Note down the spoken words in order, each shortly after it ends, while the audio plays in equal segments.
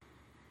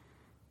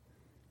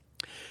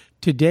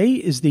Today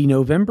is the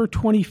November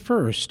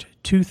 21st,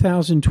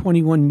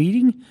 2021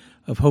 meeting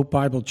of Hope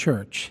Bible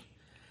Church.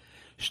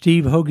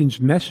 Steve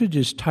Hogan's message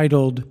is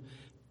titled,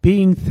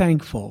 Being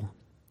Thankful.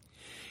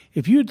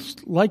 If you'd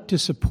like to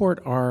support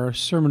our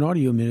sermon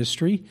audio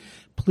ministry,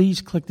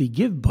 please click the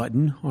Give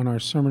button on our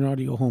sermon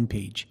audio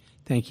homepage.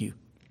 Thank you.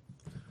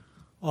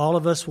 All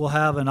of us will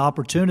have an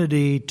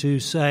opportunity to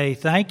say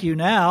thank you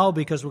now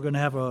because we're going to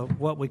have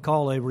what we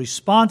call a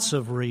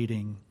responsive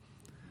reading.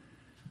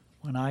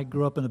 When I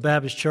grew up in the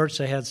Baptist church,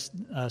 they had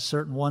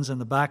certain ones in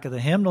the back of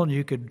the hymnal,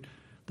 and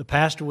the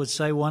pastor would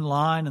say one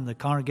line and the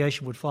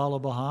congregation would follow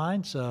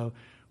behind. So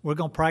we're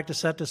going to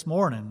practice that this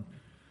morning.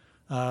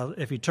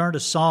 If you turn to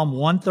Psalm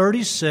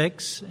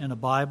 136 in a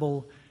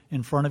Bible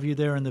in front of you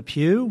there in the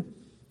pew,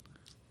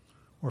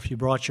 or if you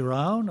brought your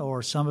own,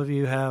 or some of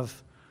you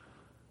have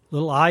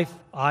little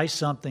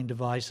i-something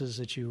devices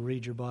that you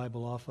read your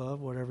Bible off of,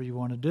 whatever you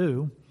want to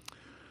do,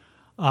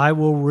 I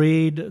will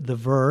read the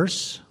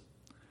verse,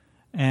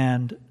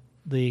 and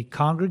the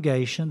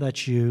congregation,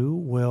 that you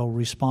will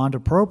respond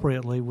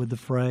appropriately with the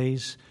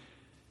phrase,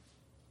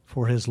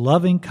 "For his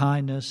loving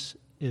kindness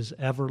is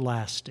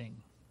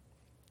everlasting."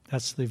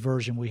 That's the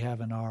version we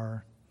have in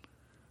our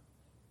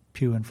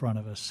pew in front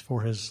of us.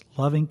 For his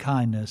loving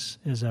kindness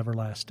is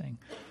everlasting.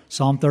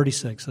 Psalm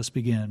 36, let's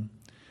begin.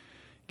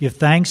 Give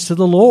thanks to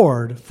the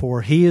Lord,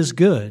 for he is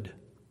good.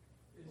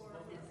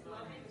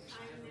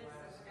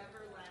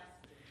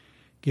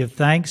 Give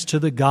thanks to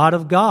the God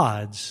of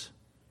gods.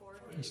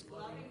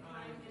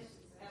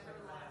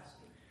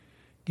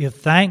 Give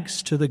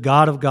thanks to the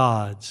God of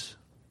gods.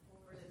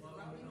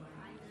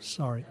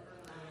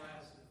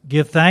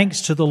 Give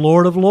thanks to the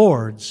Lord of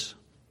lords.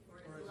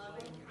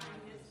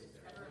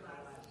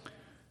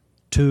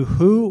 To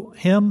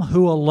him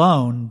who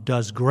alone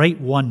does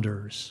great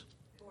wonders.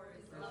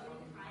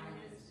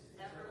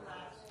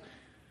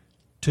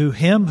 To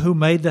him who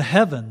made the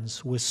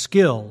heavens with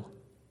skill.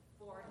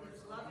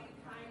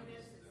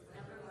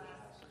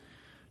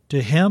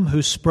 To him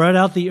who spread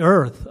out the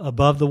earth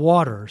above the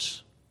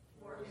waters.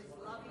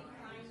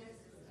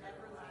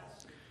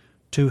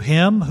 To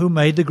him who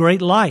made the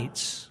great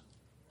lights.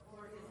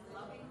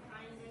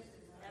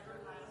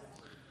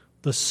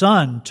 The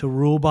sun to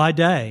rule by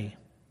day.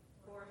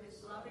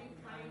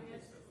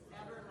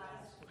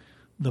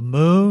 The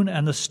moon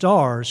and the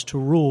stars to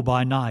rule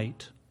by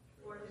night.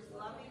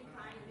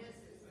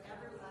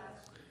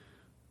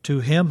 To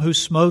him who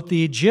smote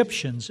the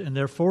Egyptians in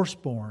their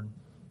firstborn.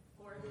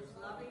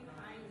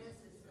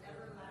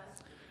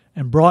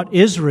 And brought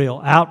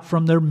Israel out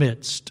from their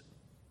midst.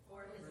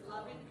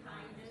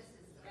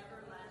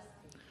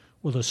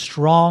 With a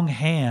strong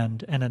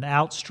hand and an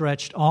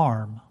outstretched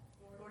arm.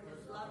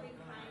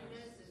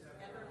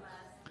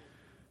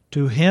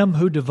 To him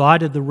who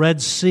divided the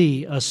Red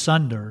Sea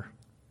asunder.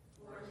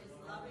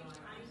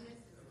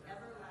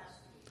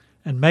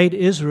 And made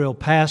Israel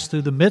pass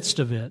through the midst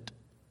of it.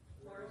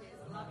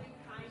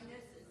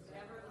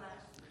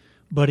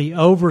 But he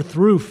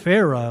overthrew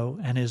Pharaoh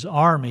and his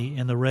army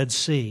in the Red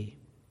Sea.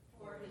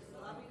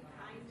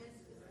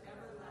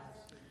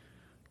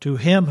 To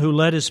him who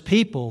led his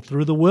people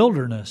through the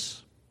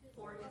wilderness.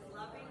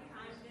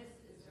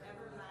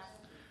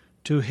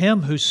 To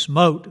him who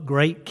smote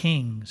great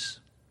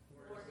kings.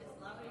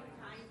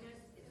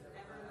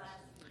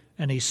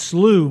 And he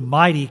slew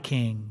mighty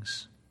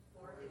kings.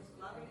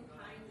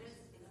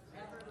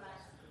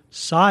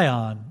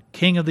 Sihon,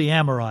 king of the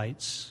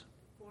Amorites.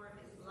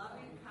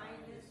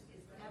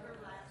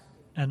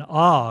 And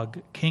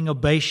Og, king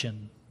of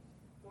Bashan.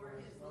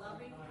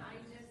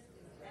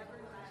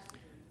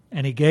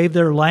 And he gave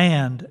their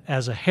land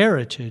as a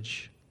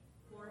heritage,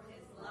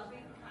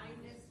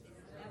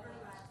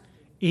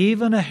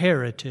 even a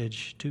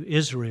heritage to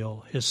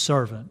Israel, his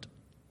servant,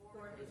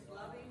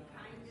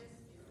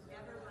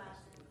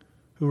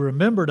 who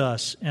remembered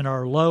us in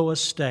our low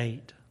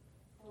estate,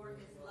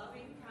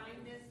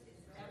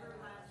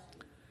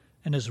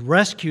 and has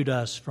rescued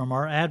us from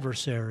our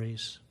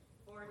adversaries,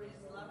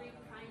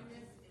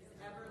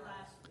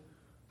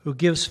 who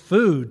gives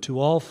food to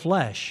all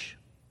flesh.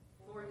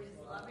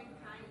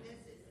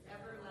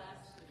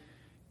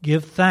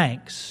 Give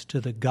thanks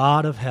to the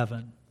God of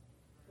heaven.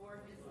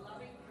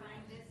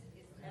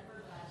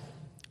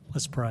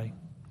 Let's pray.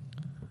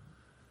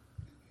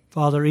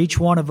 Father, each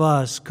one of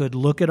us could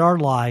look at our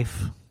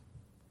life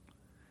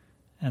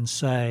and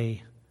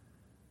say,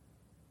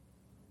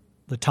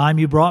 the time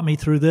you brought me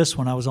through this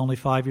when I was only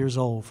 5 years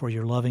old, for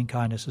your loving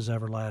kindness is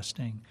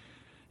everlasting.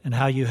 And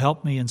how you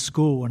helped me in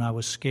school when I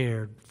was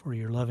scared, for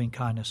your loving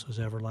kindness was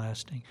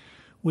everlasting.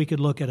 We could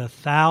look at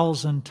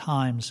 1,000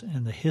 times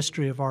in the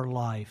history of our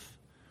life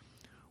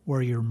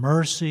where your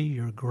mercy,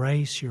 your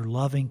grace, your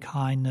loving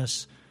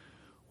kindness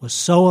was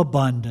so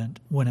abundant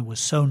when it was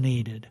so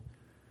needed.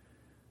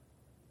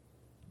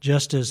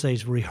 Just as they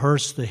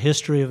rehearsed the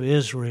history of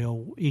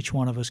Israel, each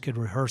one of us could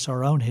rehearse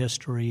our own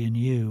history in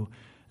you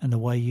and the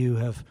way you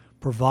have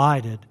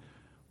provided,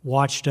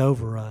 watched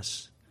over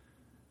us,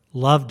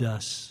 loved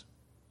us,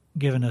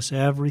 given us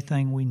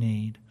everything we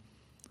need.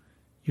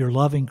 Your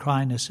loving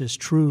kindness is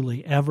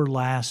truly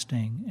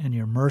everlasting, and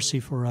your mercy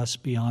for us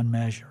beyond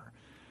measure.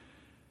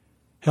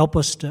 Help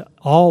us to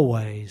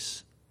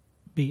always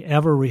be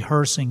ever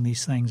rehearsing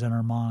these things in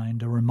our mind,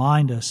 to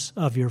remind us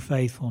of your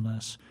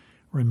faithfulness,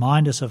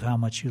 remind us of how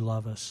much you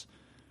love us,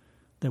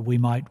 that we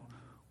might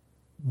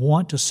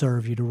want to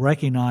serve you, to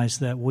recognize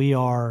that we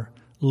are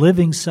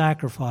living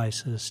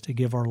sacrifices to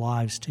give our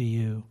lives to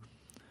you.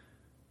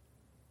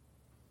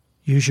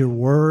 Use your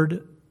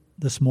word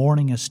this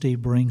morning as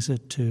Steve brings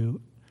it to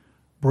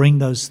bring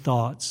those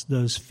thoughts,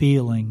 those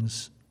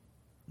feelings,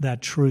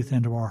 that truth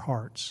into our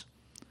hearts.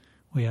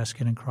 We ask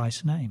it in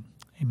Christ's name.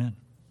 Amen.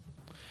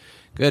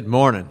 Good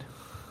morning.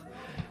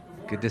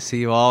 Good to see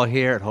you all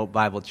here at Hope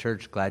Bible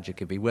Church. Glad you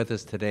could be with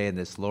us today in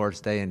this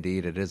Lord's Day.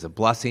 Indeed, it is a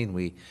blessing.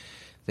 We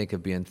think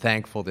of being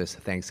thankful this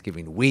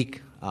Thanksgiving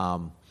week.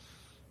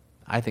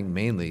 I think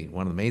mainly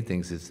one of the main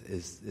things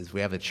is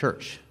we have a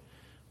church.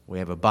 We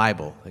have a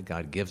Bible that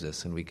God gives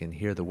us, and we can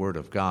hear the Word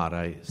of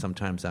God.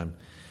 Sometimes I'm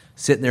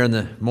sitting there in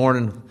the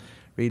morning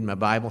reading my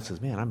Bible and says,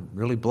 man, I'm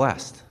really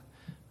blessed.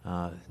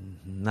 Not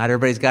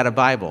everybody's got a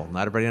Bible.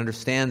 Not everybody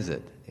understands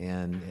it.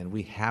 And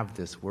we have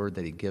this Word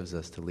that He gives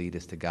us to lead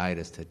us, to guide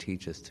us, to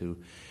teach us, to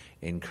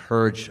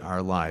encourage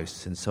our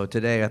lives. And so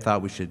today I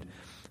thought we should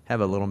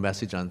have a little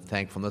message on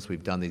thankfulness.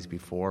 We've done these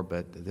before,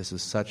 but this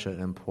is such an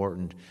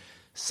important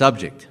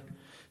subject.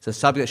 It's a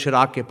subject that should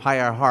occupy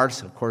our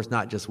hearts, of course,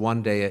 not just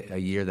one day a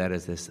year, that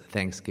is this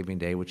Thanksgiving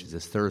Day, which is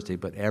this Thursday,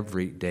 but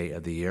every day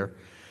of the year.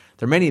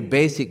 There are many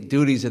basic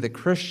duties of the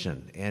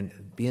Christian, and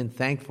being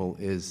thankful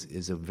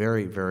is a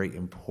very, very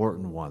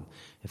important one.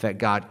 In fact,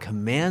 God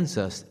commands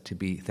us to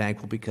be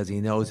thankful because He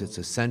knows it's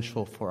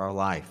essential for our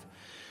life.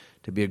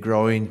 To be a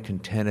growing,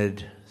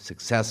 contented,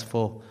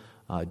 successful,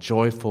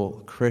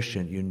 joyful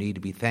Christian, you need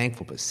to be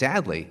thankful. But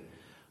sadly,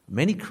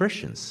 many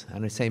Christians,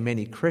 and I say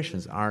many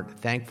Christians, aren't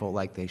thankful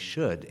like they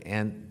should,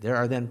 and there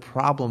are then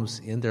problems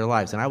in their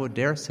lives. And I would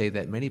dare say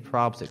that many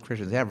problems that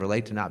Christians have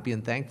relate to not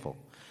being thankful.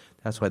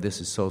 That's why this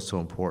is so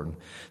important.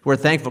 The word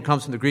thankful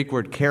comes from the Greek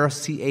word charis,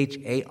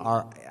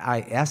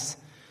 C-H-A-R-I-S.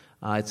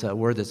 It's a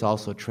word that's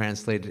also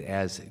translated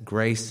as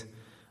grace.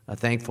 A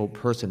thankful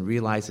person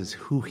realizes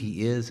who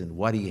he is and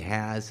what he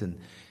has and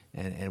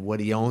what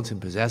he owns and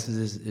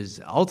possesses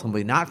is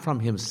ultimately not from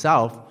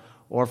himself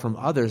or from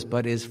others,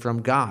 but is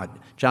from God.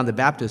 John the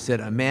Baptist said,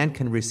 a man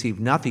can receive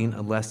nothing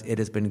unless it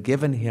has been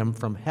given him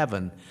from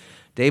heaven.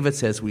 David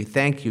says, we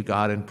thank you,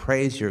 God, and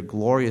praise your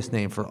glorious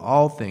name, for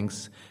all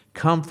things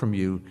come from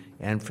you,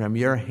 and from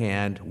your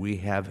hand we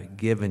have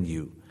given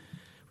you.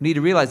 We need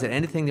to realize that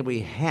anything that we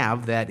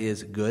have that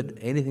is good,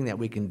 anything that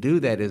we can do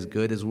that is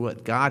good, is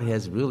what God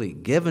has really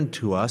given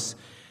to us.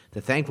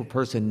 The thankful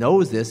person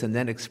knows this and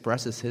then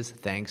expresses his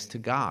thanks to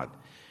God.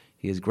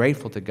 He is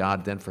grateful to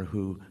God then for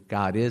who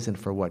God is and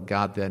for what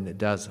God then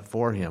does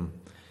for him.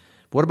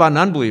 But what about an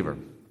unbeliever?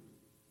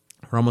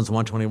 Romans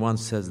 1:21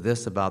 says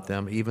this about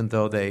them, even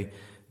though they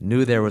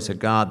knew there was a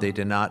God, they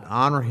did not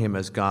honor him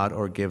as God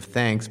or give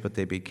thanks, but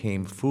they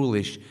became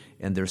foolish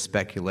in their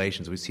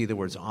speculations. We see the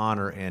words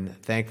honor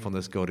and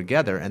thankfulness go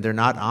together, and they're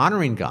not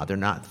honoring God. They're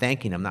not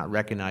thanking him, not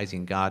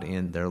recognizing God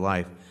in their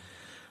life.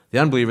 The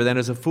unbeliever then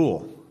is a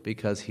fool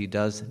because he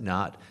does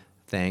not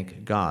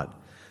thank God.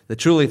 The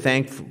truly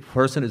thankful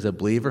person is a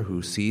believer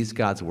who sees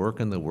God's work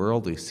in the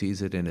world. He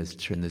sees it in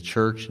the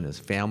church, in his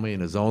family, in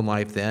his own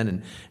life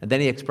then, and then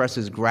he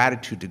expresses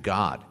gratitude to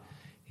God.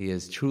 He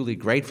is truly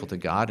grateful to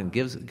God and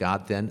gives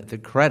God then the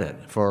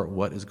credit for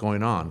what is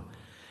going on.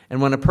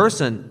 And when a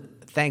person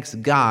thanks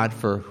God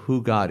for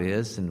who God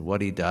is and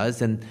what he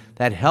does, and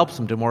that helps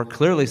him to more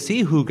clearly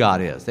see who God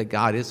is, that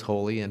God is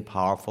holy and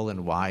powerful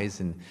and wise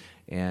and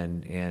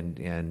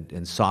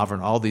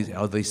sovereign, all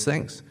these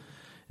things.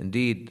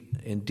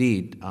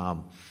 Indeed,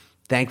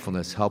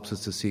 thankfulness helps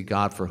us to see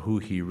God for who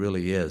he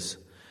really is.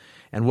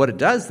 And what it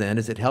does then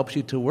is it helps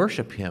you to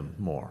worship him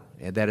more.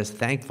 And that is,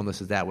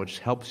 thankfulness is that which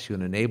helps you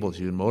and enables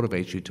you and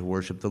motivates you to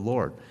worship the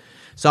Lord.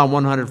 Psalm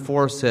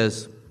 104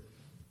 says,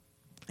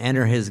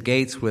 enter his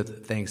gates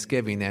with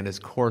thanksgiving and his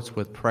courts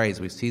with praise.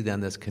 We see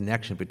then this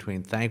connection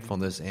between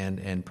thankfulness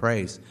and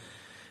praise.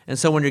 And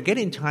so when you're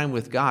getting time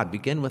with God,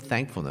 begin with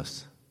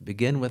thankfulness.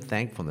 Begin with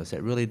thankfulness.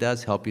 It really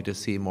does help you to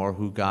see more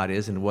who God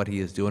is and what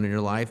he is doing in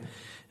your life.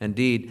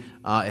 Indeed,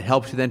 it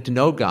helps you then to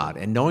know God,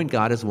 and knowing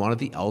God is one of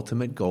the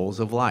ultimate goals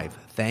of life.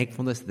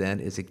 Thankfulness then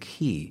is a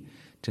key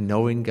to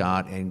knowing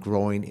God and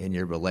growing in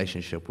your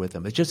relationship with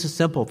him. It's just a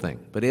simple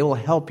thing, but it will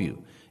help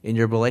you in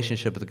your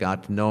relationship with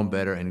God to know him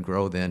better and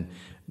grow then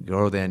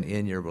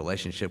in your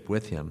relationship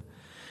with him.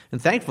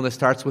 And thankfulness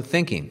starts with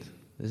thinking.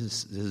 This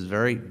is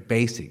very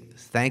basic.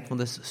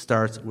 Thankfulness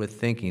starts with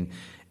thinking.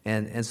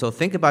 And so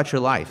think about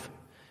your life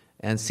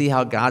and see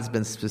how God's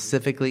been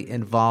specifically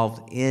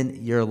involved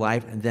in your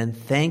life, and then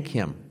thank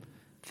him.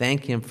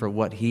 Thank him for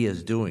what he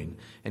is doing.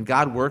 And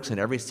God works in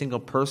every single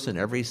person,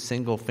 every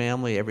single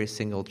family, every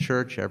single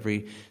church,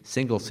 every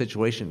single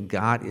situation.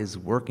 God is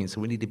working.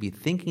 So we need to be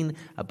thinking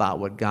about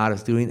what God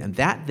is doing, and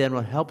that then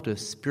will help to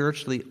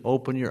spiritually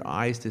open your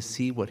eyes to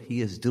see what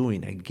he is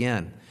doing.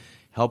 Again,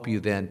 help you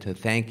then to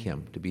thank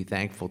him, to be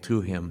thankful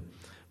to him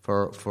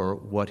for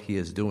what he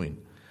is doing.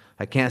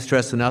 I can't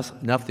stress enough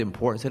the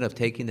importance of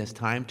taking this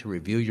time to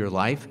review your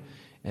life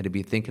and to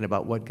be thinking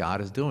about what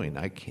God is doing.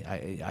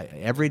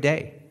 Every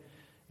day.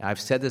 I've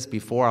said this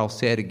before, I'll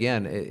say it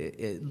again.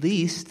 At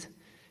least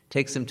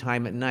take some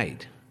time at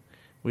night.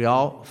 We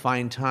all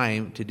find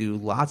time to do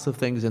lots of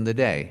things in the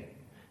day,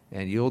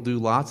 and you'll do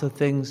lots of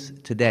things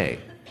today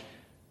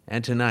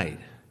and tonight.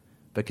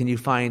 But can you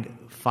find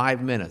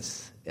 5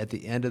 minutes at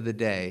the end of the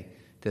day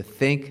to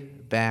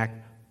think back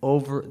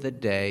over the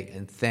day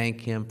and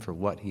thank him for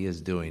what he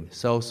is doing?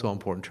 So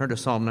important. Turn to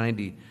Psalm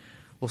 90.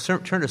 Well,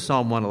 turn to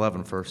Psalm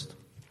 111 first.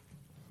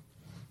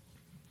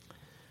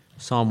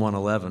 Psalm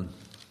 111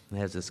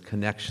 has this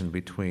connection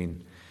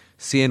between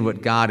seeing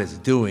what God is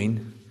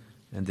doing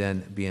and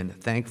then being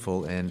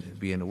thankful and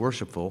being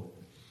worshipful.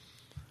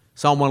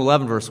 Psalm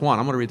 111, verse 1.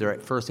 I'm going to read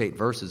the first 8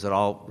 verses. It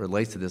all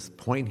relates to this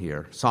point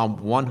here. Psalm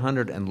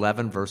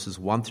 111, verses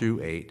 1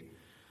 through 8.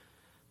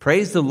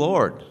 Praise the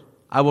Lord.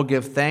 I will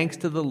give thanks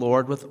to the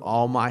Lord with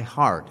all my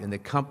heart, in the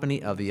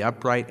company of the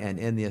upright and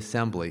in the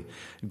assembly.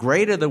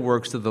 Great are the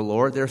works of the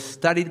Lord. They're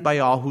studied by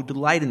all who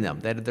delight in them.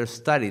 That they're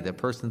studied. The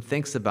person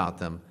thinks about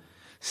them.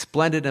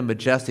 Splendid and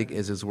majestic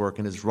is his work,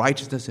 and his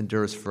righteousness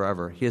endures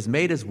forever. He has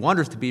made his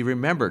wonders to be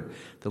remembered.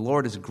 The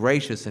Lord is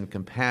gracious and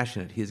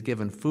compassionate. He has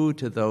given food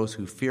to those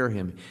who fear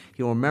him.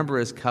 He will remember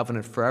his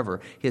covenant forever.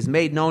 He has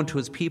made known to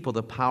his people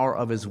the power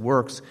of his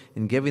works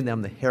in giving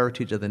them the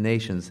heritage of the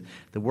nations.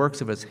 The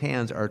works of his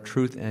hands are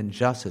truth and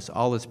justice.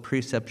 All his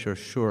precepts are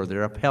sure.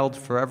 They're upheld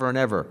forever and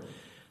ever.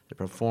 They're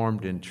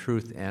performed in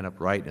truth and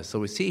uprightness. So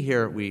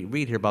we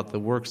read here about the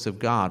works of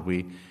God.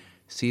 We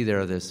see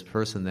there this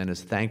person then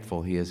is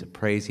thankful. He is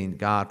praising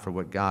God for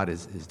what God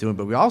is doing.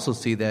 But we also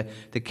see that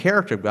the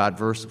character of God,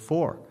 verse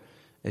 4.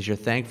 As you're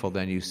thankful,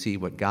 then you see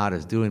what God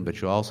is doing,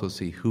 but you also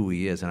see who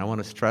he is. And I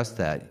want to stress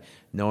that,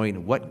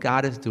 knowing what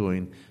God is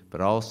doing,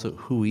 but also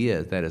who he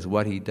is. That is,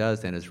 what he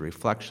does then is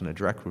a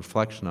direct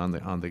reflection on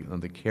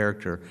the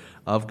character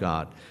of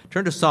God.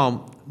 Turn to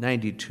Psalm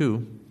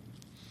 92.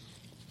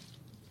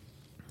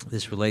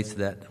 This relates to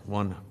that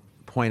one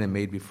point I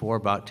made before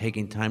about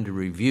taking time to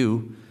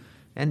review,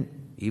 and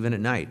even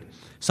at night.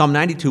 Psalm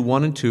 92,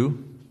 1 and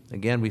 2.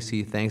 Again, we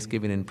see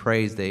thanksgiving and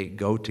praise. They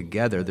go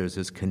together. There's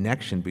this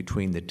connection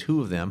between the two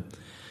of them.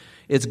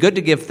 It's good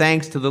to give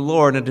thanks to the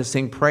Lord and to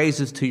sing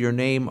praises to your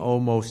name, O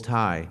Most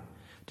High,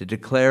 to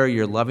declare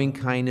your loving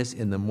kindness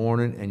in the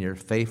morning and your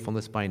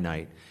faithfulness by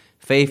night.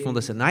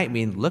 Faithfulness at night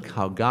means, look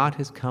how God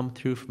has come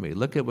through for me.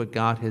 Look at what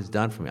God has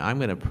done for me. I'm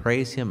going to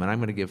praise him and I'm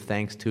going to give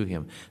thanks to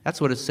him.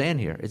 That's what it's saying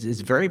here. It's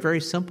very, very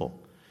simple.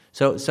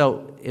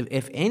 So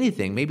if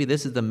anything, maybe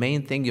this is the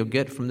main thing you'll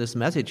get from this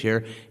message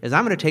here, is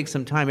I'm going to take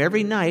some time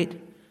every night,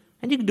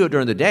 and you can do it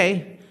during the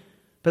day,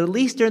 but at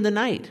least during the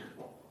night,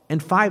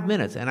 and 5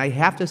 minutes. And I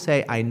have to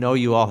say, I know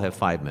you all have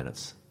 5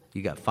 minutes.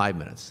 You got 5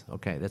 minutes.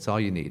 Okay, that's all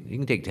you need. You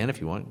can take 10 if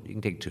you want. You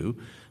can take 2.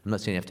 I'm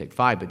not saying you have to take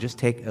 5, but just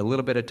take a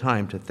little bit of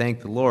time to thank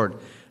the Lord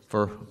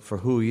for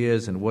who he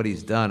is and what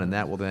he's done, and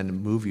that will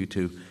then move you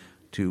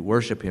to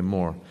worship him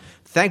more.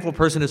 The thankful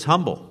person is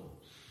humble.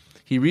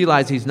 He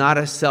realized he's not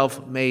a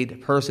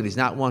self-made person. He's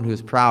not one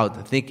who's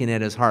proud, thinking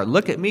in his heart,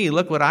 look at me,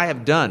 look what I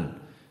have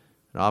done.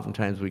 And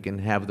oftentimes we can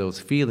have those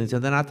feelings,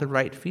 and they're not the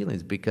right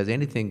feelings, because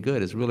anything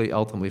good is really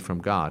ultimately from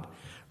God.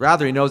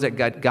 Rather, he knows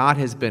that God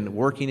has been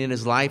working in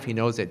his life. He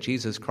knows that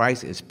Jesus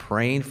Christ is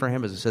praying for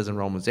him, as it says in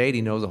Romans 8.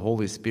 He knows the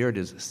Holy Spirit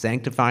is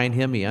sanctifying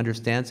him. He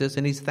understands this,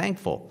 and he's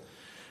thankful.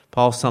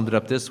 Paul summed it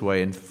up this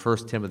way in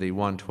 1 Timothy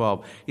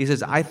 1:12. He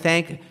says, I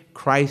thank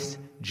Christ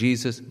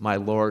Jesus, my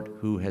Lord,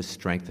 who has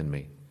strengthened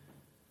me.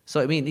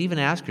 So, even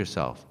ask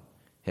yourself,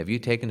 have you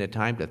taken the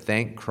time to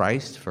thank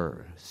Christ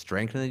for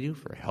strengthening you,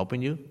 for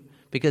helping you?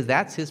 Because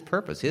that's his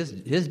purpose.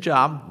 His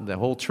job, the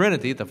whole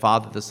Trinity, the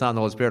Father, the Son, the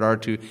Holy Spirit, are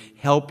to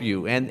help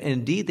you. And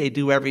indeed, they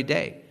do every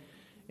day,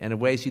 and in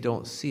ways you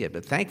don't see it.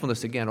 But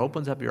thankfulness, again,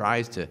 opens up your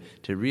eyes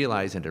to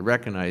realize and to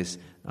recognize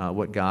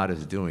what God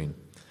is doing.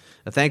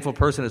 A thankful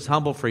person is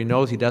humble, for he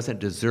knows he doesn't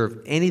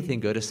deserve anything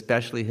good,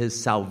 especially his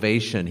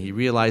salvation. He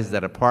realizes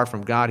that apart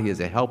from God, he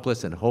is a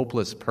helpless and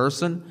hopeless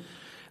person.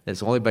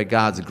 It's only by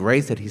God's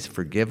grace that he's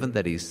forgiven,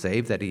 that he's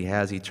saved, that he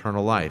has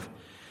eternal life.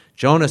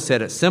 Jonah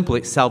said it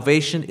simply,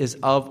 salvation is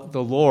of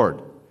the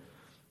Lord.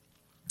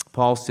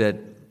 Paul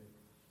said,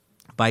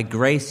 by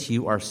grace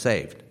you are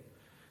saved.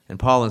 And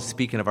Paul, in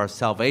speaking of our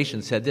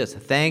salvation, said this,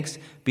 thanks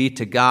be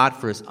to God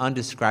for his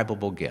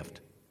undescribable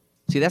gift.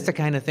 See, that's the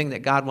kind of thing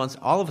that God wants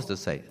all of us to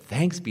say.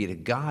 Thanks be to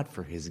God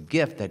for his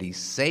gift, that he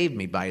saved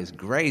me by his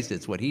grace.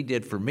 It's what he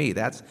did for me.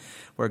 That's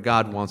where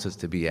God wants us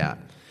to be at.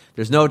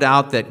 There's no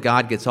doubt that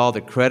God gets all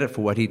the credit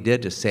for what he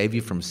did to save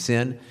you from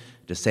sin,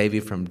 to save you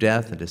from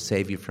death, and to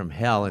save you from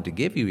hell, and to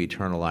give you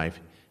eternal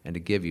life, and to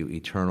give you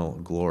eternal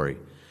glory.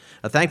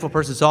 A thankful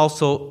person is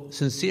also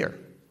sincere.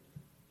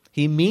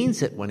 He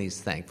means it when he's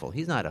thankful.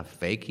 He's not a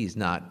fake. He's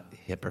not a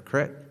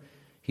hypocrite.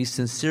 He's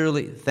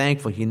sincerely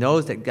thankful. He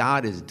knows that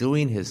God is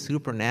doing his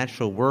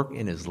supernatural work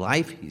in his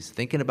life. He's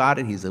thinking about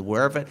it. He's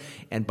aware of it.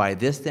 And by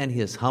this, then,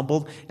 he is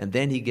humbled, and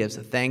then he gives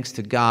thanks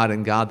to God,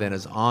 and God then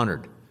is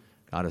honored.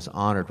 God is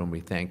honored when we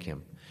thank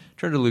him.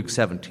 Turn to Luke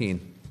 17,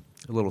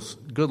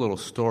 good little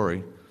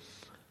story,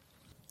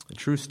 a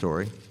true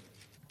story.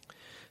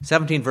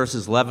 17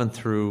 verses 11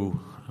 through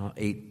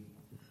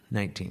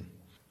 19.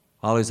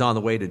 While he was on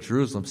the way to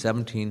Jerusalem,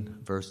 17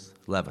 verse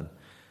 11.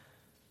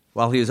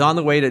 While he was on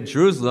the way to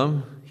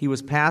Jerusalem, he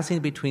was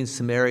passing between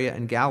Samaria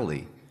and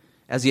Galilee.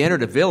 As he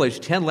entered a village,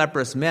 10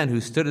 leprous men who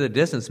stood at a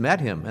distance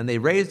met him, and they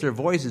raised their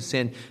voices,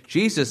 saying,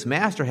 "Jesus,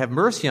 Master, have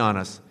mercy on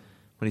us."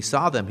 When he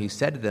saw them, he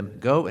said to them,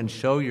 "Go and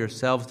show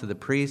yourselves to the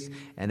priests."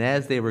 And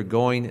as they were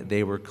going,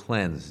 they were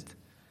cleansed.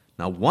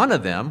 Now one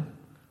of them,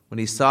 when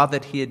he saw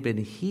that he had been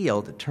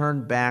healed,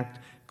 turned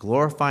back,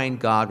 glorifying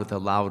God with a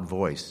loud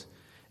voice.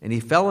 And he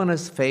fell on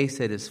his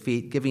face at his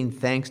feet, giving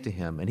thanks to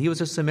him. And he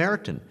was a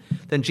Samaritan.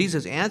 Then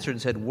Jesus answered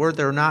and said, "Were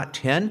there not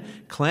 10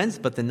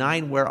 cleansed, but the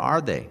 9, where are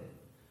they?"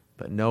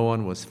 But no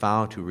one was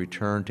found to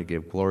return to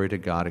give glory to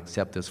God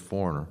except this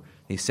foreigner.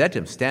 He said to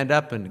him, "Stand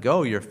up and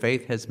go, your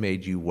faith has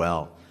made you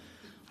well."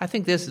 I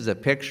think this is a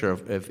picture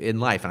of in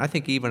life, and I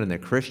think even in the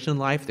Christian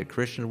life, the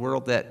Christian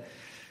world, that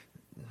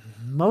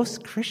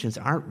most Christians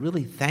aren't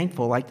really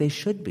thankful like they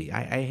should be.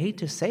 I hate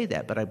to say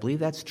that, but I believe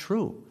that's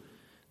true.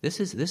 This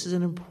is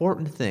an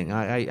important thing.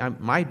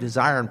 My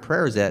desire and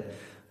prayer is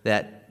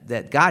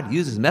that God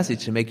uses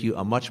message to make you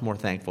a much more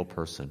thankful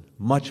person,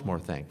 much more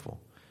thankful.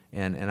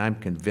 And I'm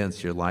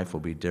convinced your life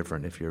will be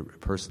different if you're a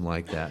person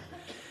like that.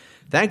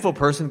 Thankful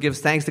person gives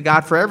thanks to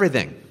God for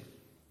everything.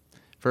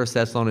 1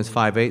 Thessalonians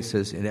 5:8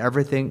 says, "In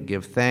everything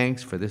give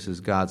thanks, for this is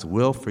God's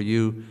will for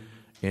you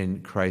in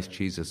Christ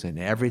Jesus." And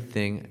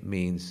everything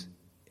means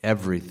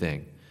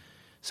everything.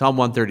 Psalm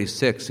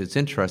 136, it's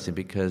interesting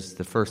because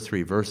the first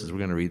 3 verses, we're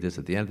going to read this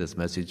at the end of this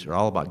message, are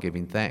all about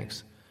giving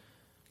thanks.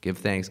 Give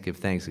thanks, give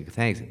thanks, give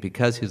thanks,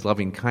 because his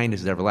loving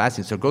kindness is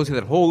everlasting. So it goes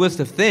through that whole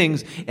list of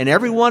things, and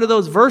every one of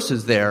those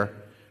verses there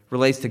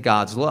relates to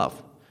God's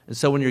love. And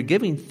so when you're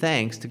giving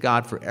thanks to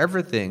God for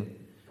everything,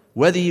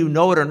 whether you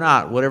know it or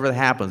not, whatever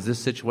happens, this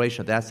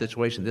situation, that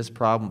situation, this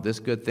problem, this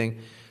good thing,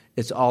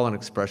 it's all an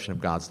expression of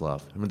God's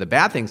love. And when the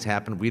bad things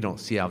happen, we don't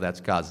see how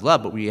that's God's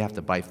love, but we have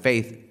to, by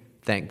faith,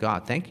 thank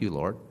God. Thank you,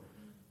 Lord.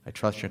 I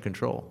trust you're in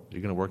control.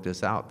 You're going to work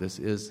this out. This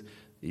is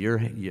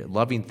your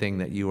loving thing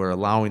that you are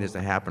allowing this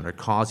to happen or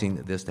causing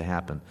this to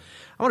happen.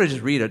 I want to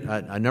just read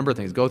a number of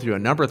things, go through a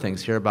number of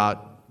things here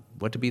about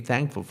what to be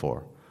thankful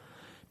for.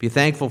 Be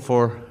thankful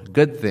for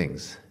good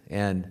things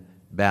and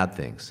bad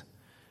things,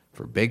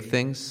 for big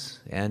things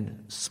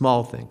and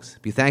small things.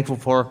 Be thankful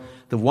for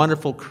the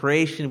wonderful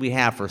creation we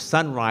have, for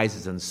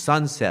sunrises and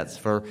sunsets,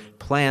 for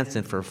plants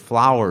and for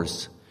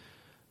flowers,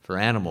 for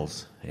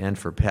animals and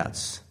for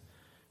pets.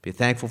 Be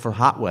thankful for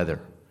hot weather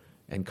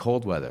and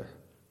cold weather,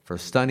 for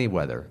sunny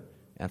weather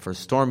and for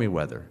stormy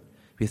weather.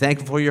 Be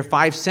thankful for your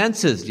 5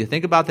 senses. Do you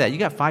think about that? You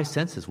got 5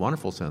 senses,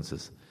 wonderful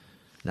senses.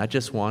 Not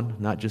just one,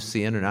 not just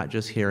seeing or not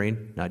just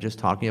hearing, not just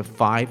talking. You have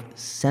 5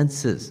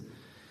 senses.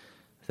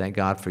 Thank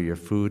God for your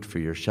food, for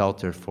your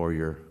shelter, for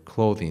your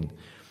clothing.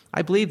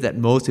 I believe that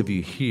most of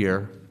you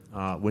here,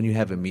 when you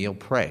have a meal,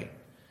 pray.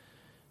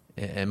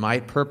 And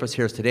my purpose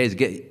here today is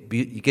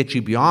get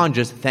you beyond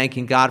just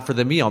thanking God for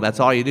the meal.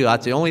 That's all you do.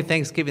 That's the only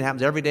Thanksgiving that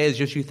happens every day is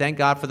just you thank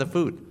God for the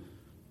food.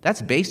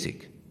 That's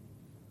basic.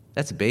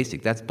 That's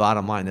basic. That's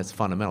bottom line. That's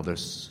fundamental.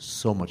 There's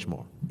so much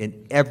more.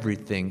 In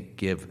everything,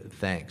 give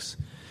thanks.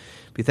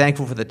 Be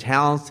thankful for the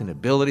talents and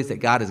abilities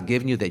that God has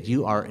given you, that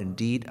you are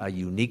indeed a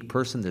unique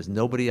person. There's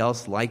nobody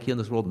else like you in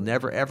this world,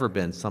 never ever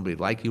been somebody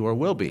like you or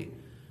will be.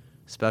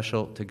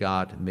 Special to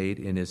God, made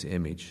in his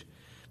image.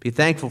 Be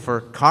thankful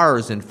for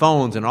cars and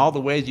phones and all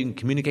the ways you can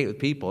communicate with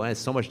people. And it's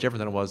so much different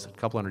than it was a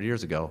couple hundred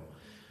years ago.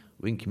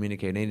 We can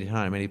communicate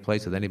anytime, any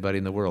place with anybody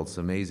in the world. It's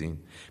amazing.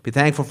 Be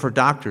thankful for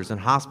doctors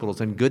and hospitals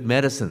and good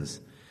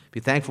medicines. Be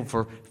thankful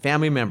for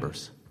family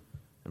members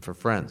and for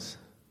friends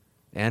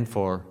and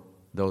for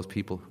those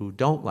people who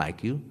don't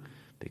like you,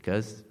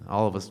 because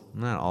all of us,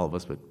 not all of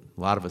us, but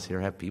a lot of us here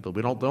have people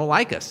who don't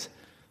like us.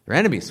 They're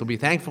enemies, so be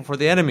thankful for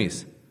the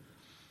enemies.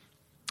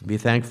 Be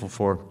thankful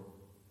for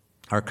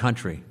our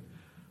country,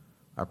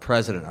 our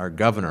president, our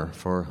governor,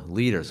 for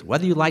leaders.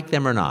 Whether you like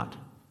them or not,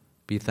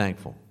 be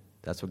thankful.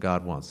 That's what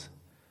God wants.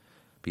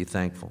 Be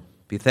thankful.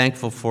 Be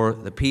thankful for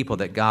the people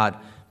that God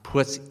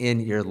puts in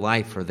your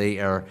life, for they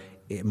are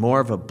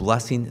more of a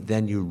blessing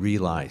than you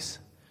realize.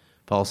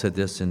 Paul said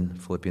this in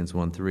Philippians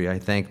 1:3, "I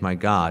thank my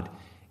God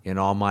in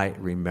all my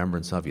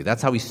remembrance of you."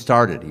 That's how he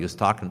started. He was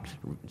talking,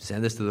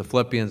 send this to the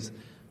Philippians,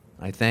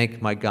 "I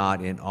thank my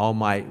God in all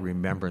my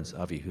remembrance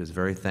of you." He was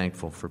very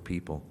thankful for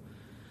people.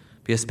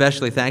 Be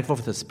especially thankful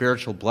for the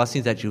spiritual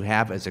blessings that you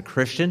have as a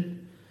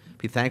Christian.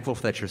 Be thankful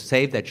that you're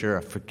saved, that you're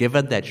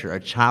forgiven, that you're a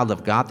child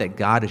of God, that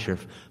God is your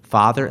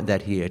Father, and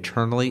that he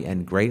eternally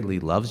and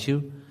greatly loves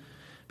you.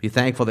 Be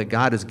thankful that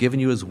God has given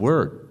you his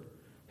word,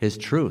 his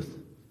truth,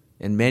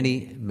 and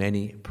many,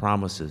 many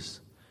promises.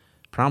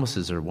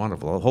 Promises are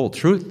wonderful. The whole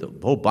truth, the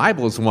whole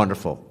Bible is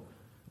wonderful.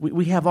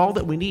 We have all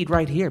that we need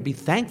right here. Be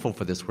thankful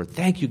for this word.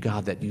 Thank you,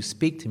 God, that you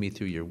speak to me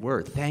through your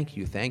word. Thank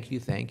you, thank you,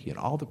 thank you, and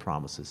all the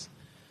promises.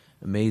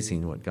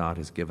 Amazing what God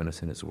has given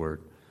us in his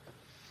word.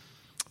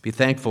 Be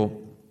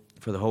thankful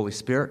for the Holy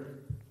Spirit.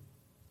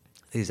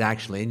 that He's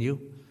actually in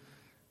you,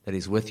 that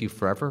He's with you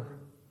forever,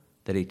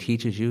 that He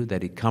teaches you,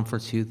 that He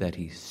comforts you, that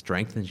He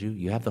strengthens you.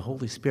 You have the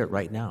Holy Spirit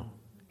right now.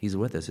 He's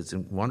with us. It's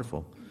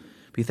wonderful.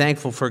 Be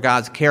thankful for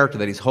God's character,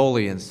 that He's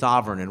holy and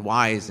sovereign and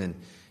wise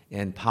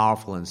and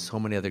powerful and so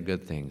many other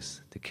good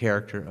things. The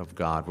character of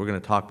God. We're going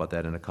to talk about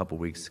that in a couple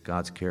weeks,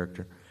 God's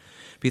character.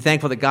 Be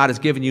thankful that God has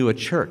given you a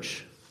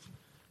church,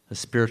 a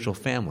spiritual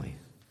family,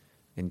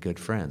 and good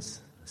friends.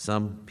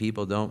 Some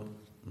people don't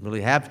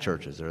really have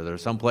churches, or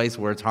there's some place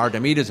where it's hard to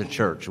meet as a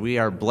church. We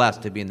are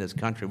blessed to be in this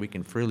country. We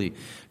can freely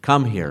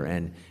come here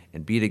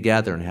and be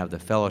together and have the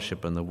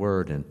fellowship and the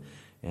word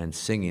and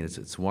singing.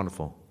 It's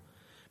wonderful.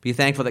 Be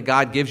thankful that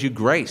God gives you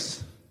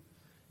grace.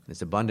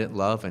 It's abundant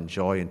love and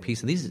joy and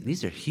peace. And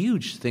these are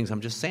huge things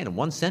I'm just saying in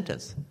one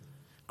sentence.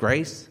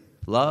 Grace,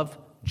 love,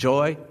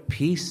 joy,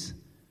 peace.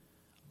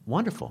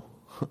 Wonderful.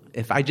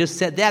 If I just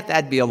said that,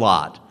 that'd be a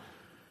lot.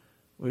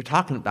 We're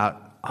talking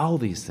about all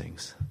these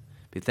things.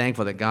 Be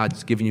thankful that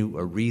God's given you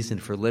a reason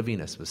for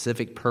living, a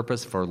specific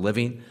purpose for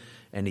living,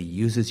 and He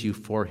uses you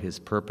for His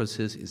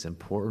purposes, His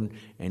important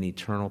and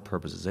eternal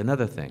purposes.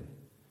 Another thing,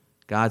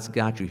 God's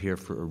got you here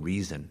for a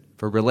reason,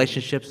 for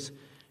relationships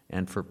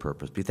and for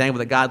purpose. Be thankful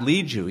that God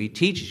leads you, He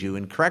teaches you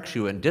and corrects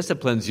you and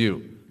disciplines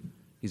you.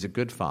 He's a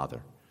good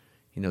Father.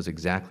 He knows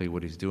exactly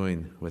what He's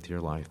doing with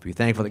your life. Be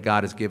thankful that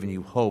God has given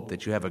you hope,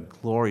 that you have a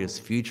glorious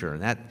future.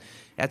 And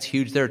that's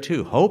huge there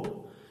too.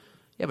 Hope.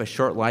 You have a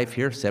short life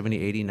here,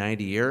 70, 80,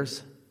 90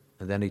 years,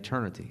 and then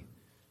eternity.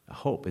 A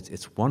hope.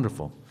 It's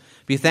wonderful.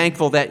 Be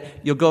thankful that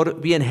you'll go to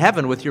be in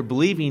heaven with your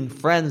believing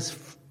friends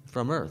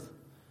from earth.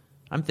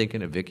 I'm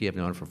thinking of Vicki. I've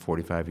known her for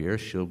 45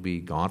 years. She'll be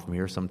gone from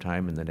here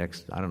sometime in the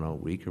next,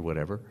 week or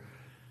whatever.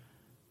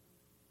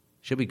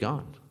 She'll be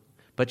gone.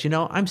 But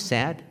I'm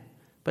sad,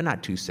 but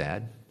not too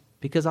sad,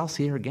 because I'll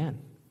see her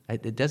again.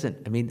 It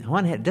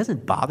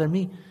doesn't bother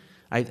me.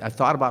 I've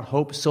thought about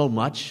hope so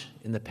much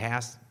in the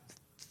past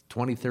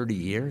 20, 30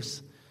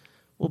 years.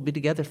 We'll be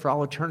together for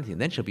all eternity,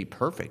 and then she'll be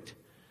perfect.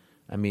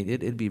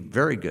 It'd be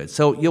very good.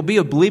 So you'll be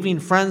with believing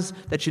friends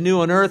that you knew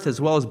on earth as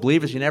well as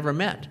believers you never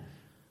met.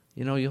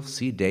 You'll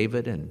see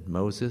David and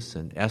Moses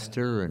and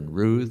Esther and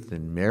Ruth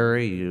and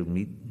Mary. You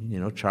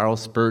meet,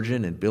 Charles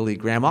Spurgeon and Billy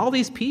Graham, all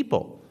these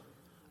people.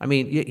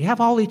 You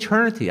have all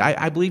eternity.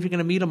 I believe you're going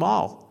to meet them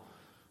all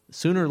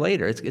sooner or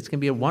later. It's going to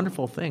be a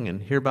wonderful thing,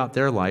 and hear about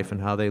their life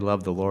and how they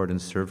loved the Lord and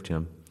served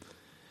Him.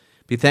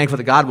 Be thankful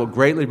that God will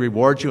greatly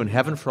reward you in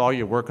heaven for all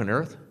your work on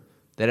earth.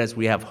 That is,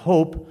 we have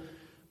hope,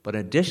 but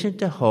in addition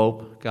to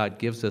hope, God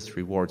gives us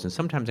rewards. And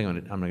sometimes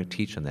I'm going to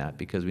teach on that,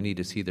 because we need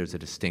to see there's a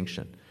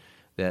distinction.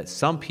 That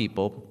some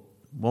people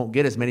won't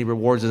get as many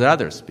rewards as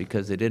others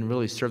because they didn't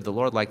really serve the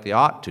Lord like they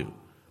ought to.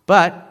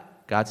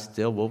 But God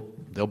still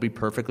they'll be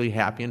perfectly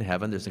happy in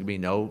heaven. There's going to be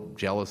no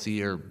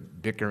jealousy or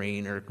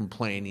bickering or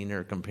complaining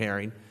or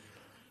comparing.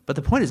 But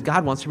the point is,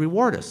 God wants to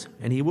reward us,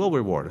 and He will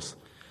reward us.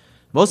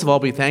 Most of all,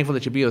 be thankful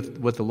that you'll be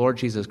with the Lord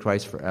Jesus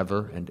Christ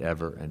forever and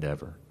ever and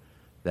ever.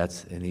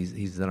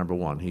 He's the number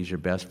one. He's your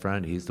best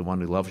friend. He's the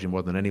one who loves you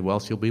more than anyone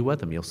else. You'll be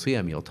with Him. You'll see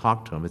Him. You'll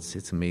talk to Him.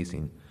 It's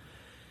amazing.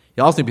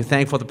 You also be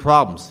thankful for the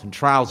problems and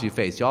trials you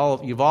face.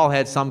 You've all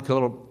had some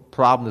little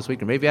problem this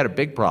week, or maybe you had a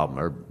big problem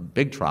or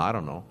big trial. I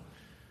don't know.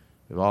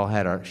 We've all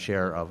had our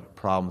share of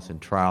problems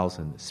and trials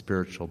and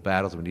spiritual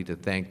battles. We need to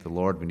thank the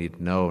Lord. We need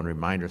to know and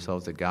remind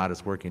ourselves that God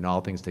is working all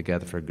things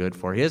together for good,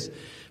 for His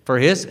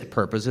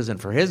purposes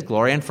and for His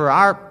glory, and for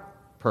our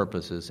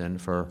purposes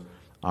and for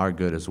our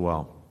good as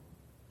well.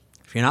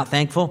 If you're not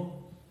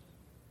thankful,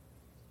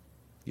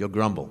 you'll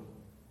grumble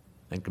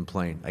and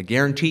complain. I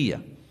guarantee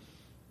you.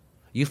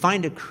 You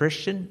find a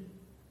Christian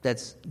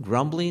that's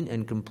grumbling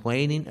and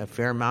complaining a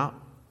fair amount,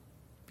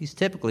 he's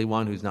typically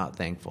one who's not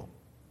thankful.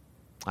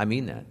 I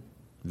mean that.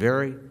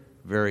 Very,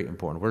 very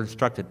important. We're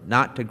instructed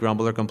not to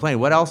grumble or complain.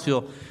 What else?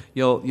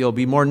 You'll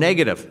be more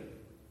negative,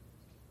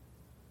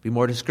 be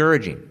more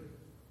discouraging.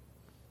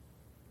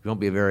 You won't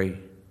be a very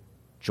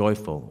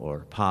joyful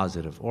or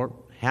positive or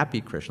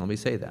happy Christian. Let me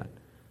say that.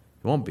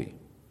 You won't be.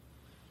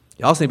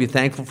 You also need to be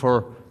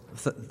thankful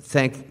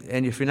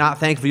and if you're not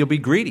thankful, you'll be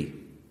greedy.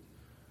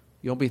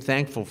 You'll be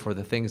thankful for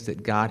the things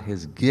that God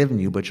has given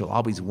you, but you'll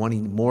always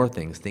wanting more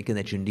things, thinking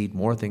that you need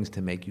more things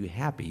to make you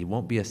happy. You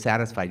won't be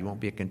satisfied. You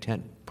won't be a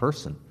content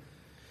person.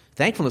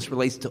 Thankfulness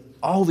relates to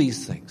all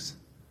these things.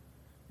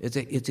 It's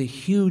a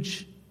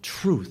huge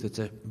truth. It's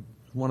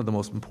one of the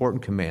most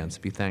important commands,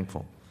 be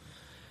thankful.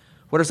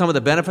 What are some of the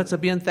benefits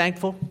of being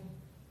thankful?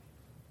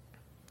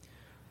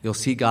 You'll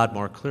see God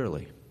more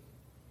clearly.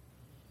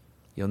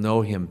 You'll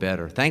know Him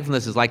better.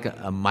 Thankfulness is like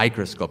a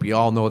microscope. You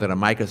all know that a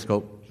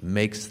microscope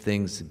makes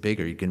things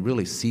bigger. You can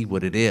really see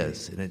what it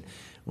is. And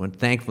when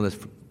thankfulness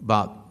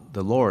about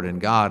the Lord and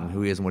God and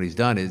who He is and what He's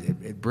done,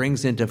 it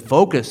brings into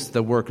focus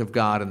the work of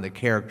God and the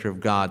character of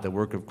God, the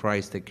work of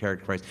Christ, the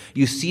character of Christ.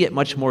 You see it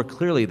much more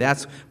clearly.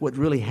 That's what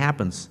really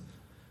happens.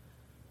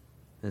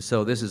 And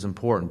so this is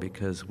important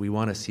because we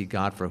want to see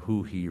God for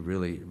who He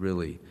really,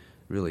 really,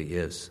 really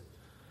is.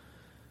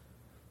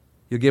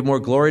 You'll give more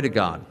glory to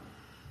God.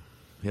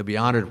 He'll be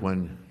honored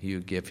when you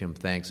give Him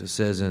thanks. It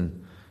says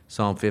in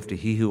Psalm 50,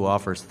 he who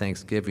offers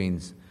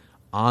thanksgivings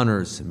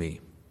honors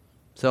me.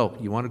 So,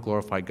 you want to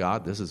glorify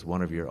God? This is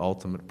one of your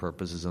ultimate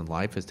purposes in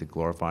life, is to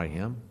glorify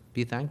him.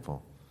 Be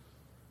thankful.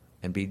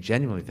 And be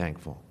genuinely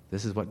thankful.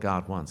 This is what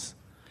God wants.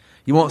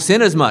 You won't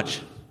sin as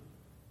much.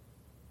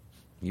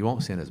 You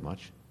won't sin as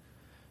much.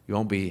 You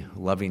won't be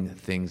loving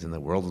things in the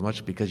world as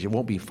much because you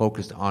won't be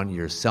focused on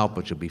yourself,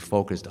 but you'll be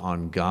focused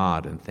on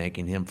God and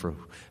thanking him for,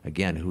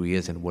 again, who he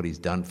is and what he's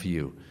done for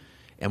you.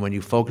 And when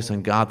you focus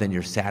on God, then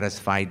you're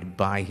satisfied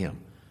by him.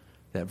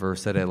 That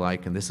verse that I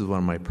like, and this is one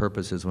of my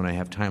purposes when I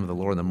have time with the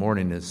Lord in the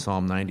morning, is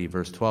Psalm 90,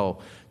 verse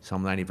 12,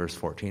 Psalm 90, verse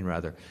 14,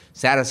 rather.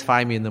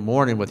 Satisfy me in the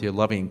morning with your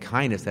loving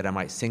kindness that I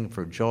might sing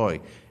for joy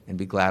and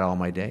be glad all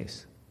my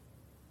days.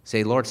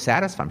 Say, Lord,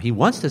 satisfy me. He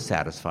wants to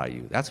satisfy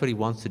you. That's what he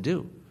wants to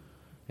do.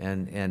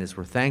 And as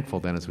we're thankful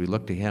then, as we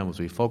look to him, as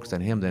we focus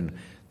on him,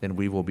 then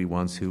we will be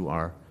ones who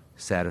are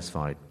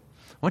satisfied.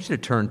 I want you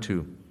to turn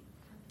to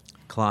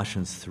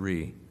Colossians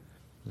 3.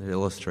 It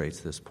illustrates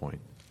this point.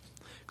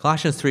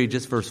 Colossians 3,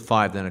 just verse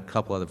 5, then a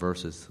couple other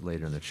verses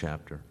later in the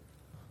chapter.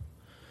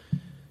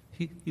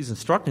 He's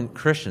instructing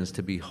Christians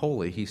to be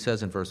holy. He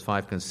says in verse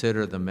 5,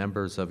 consider the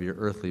members of your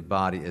earthly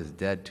body as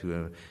dead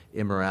to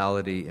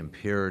immorality,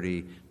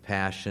 impurity,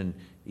 passion,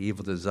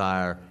 evil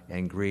desire,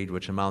 and greed,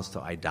 which amounts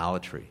to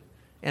idolatry.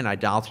 And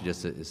idolatry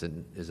just is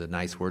a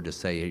nice word to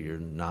say you're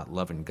not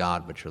loving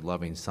God, but you're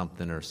loving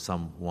something or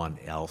someone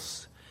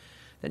else.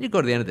 Then you go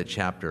to the end of the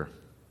chapter,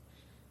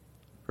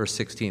 verse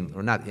 16,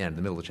 or not the end,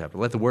 the middle of the chapter.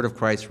 Let the word of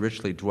Christ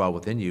richly dwell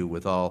within you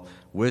with all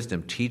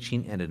wisdom,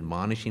 teaching and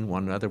admonishing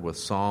one another with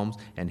psalms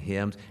and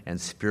hymns and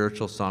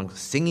spiritual songs,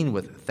 singing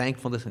with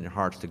thankfulness in your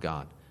hearts to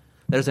God.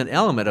 There's an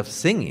element of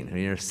singing.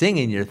 When you're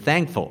singing, you're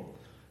thankful.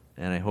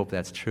 And I hope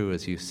that's true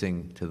as you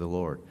sing to the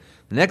Lord.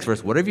 The next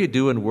verse, whatever you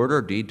do in word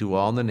or deed, do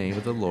all in the name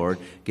of the Lord,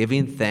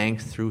 giving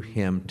thanks through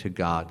him to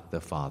God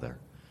the Father.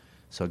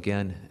 So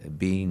again,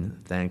 being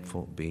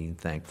thankful, being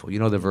thankful. You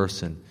know the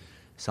verse in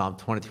Psalm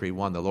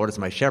 23:1, the Lord is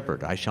my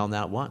shepherd, I shall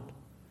not want.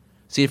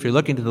 See, if you're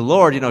looking to the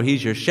Lord,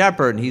 he's your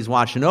shepherd and he's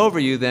watching over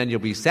you, then you'll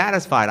be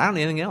satisfied. I don't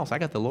need anything else. I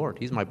got the Lord.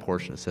 He's my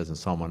portion, it says in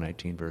Psalm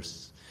 119,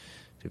 verse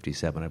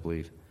 57, I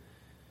believe.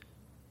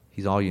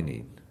 He's all you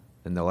need.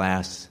 And the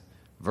last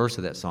verse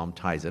of that psalm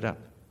ties it up.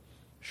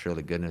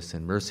 Surely goodness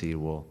and mercy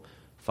will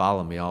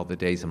follow me all the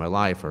days of my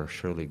life, or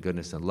surely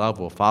goodness and love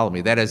will follow me.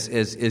 That is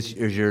as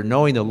you're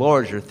knowing the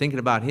Lord, as you're thinking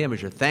about him,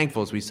 as you're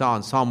thankful, as we saw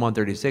in Psalm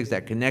 136,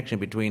 that connection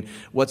between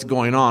what's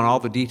going on,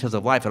 all the details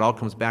of life, it all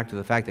comes back to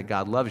the fact that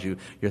God loves you.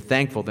 You're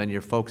thankful, then you're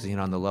focusing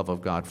on the love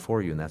of God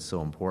for you, and that's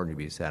so important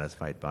to be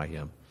satisfied by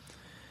him.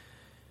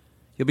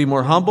 You'll be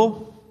more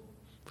humble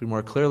if we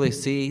more clearly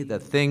see the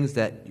things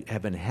that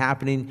have been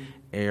happening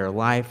in your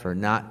life are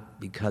not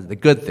because of the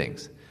good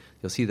things.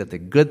 You'll see that the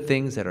good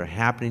things that are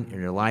happening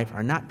in your life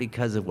are not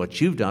because of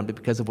what you've done, but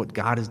because of what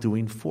God is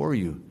doing for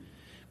you.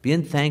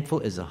 Being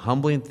thankful is a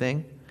humbling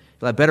thing.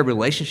 You'll have better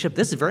relationship.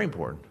 This is very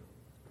important.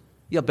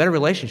 You'll have better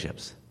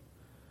relationships.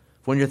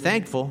 When you're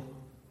thankful,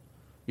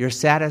 you're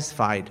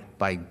satisfied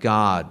by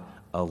God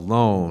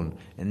alone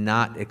and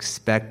not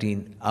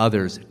expecting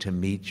others to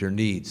meet your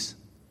needs.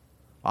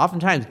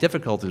 Oftentimes,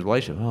 difficulties in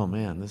relationships. Oh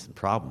man, this is a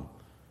problem.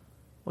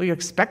 Well, you're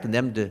expecting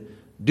them to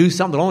do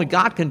something that only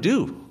God can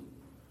do.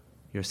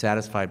 You're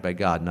satisfied by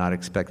God, not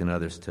expecting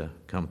others to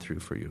come through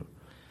for you.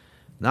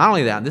 Not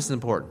only that, and this is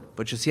important,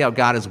 but you see how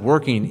God is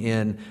working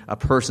in a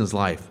person's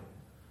life.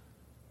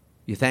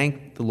 You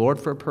thank the Lord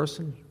for a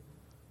person,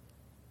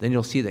 then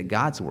you'll see that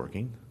God's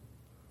working,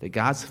 that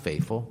God's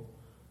faithful,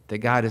 that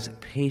God is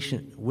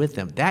patient with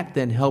them. That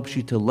then helps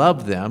you to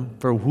love them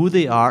for who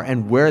they are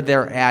and where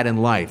they're at in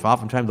life.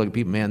 Oftentimes, look at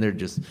people, man,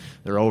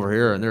 they're over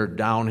here and they're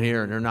down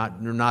here and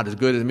they're not as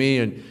good as me.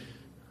 And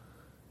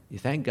you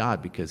thank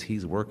God because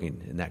he's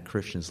working in that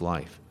Christian's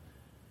life.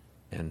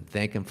 And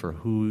thank him for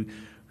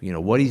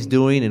what he's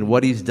doing and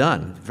what he's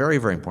done. Very,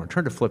 very important.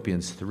 Turn to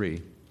Philippians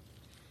 3.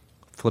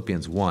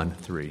 Philippians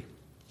 1:3.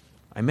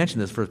 I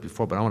mentioned this verse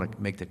before, but I want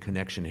to make the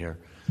connection here.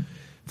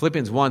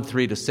 Philippians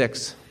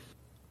 1:3-6.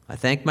 I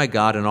thank my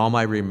God in all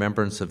my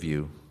remembrance of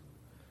you,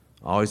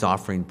 always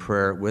offering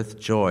prayer with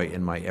joy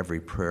in my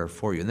every prayer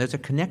for you. And there's a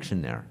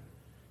connection there.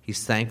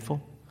 He's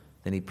thankful.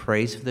 Then he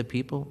prays for the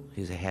people.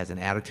 He has an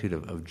attitude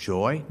of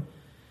joy.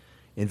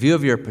 In view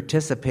of your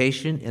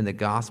participation in the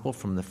gospel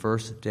from the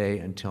first day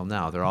until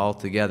now, they're all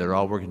together, they're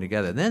all working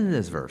together. And then in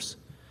this verse,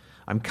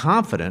 I'm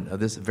confident of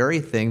this very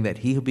thing, that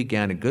he who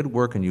began a good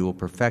work in you will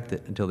perfect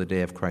it until the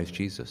day of Christ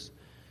Jesus.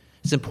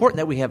 It's important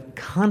that we have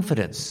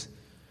confidence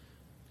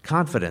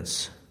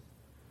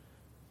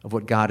of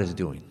what God is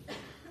doing.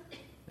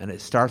 And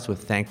it starts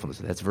with thankfulness.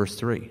 That's verse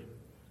 3.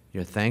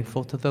 You're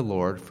thankful to the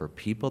Lord for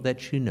people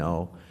that you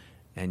know,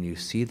 and you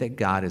see that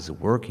God is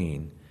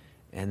working,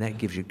 and that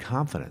gives you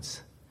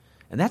confidence.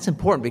 And that's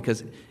important,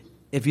 because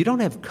if you don't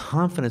have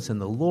confidence in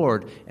the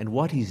Lord and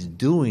what he's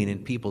doing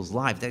in people's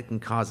lives, that can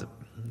cause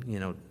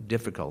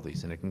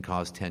difficulties, and it can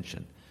cause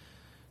tension.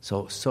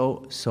 So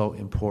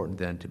important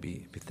then to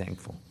be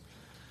thankful.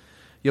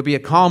 You'll be a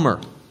calmer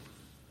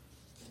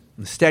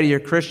and steadier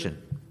Christian,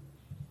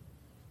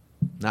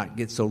 not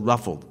get so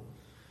ruffled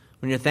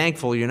When you're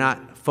thankful, you're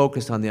not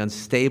focused on the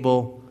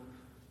unstable,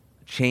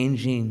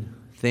 changing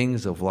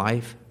things of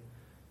life,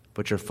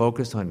 but you're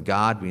focused on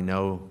God. We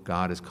know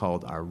God is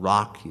called our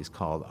rock. He's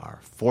called our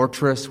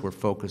fortress. We're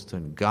focused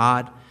on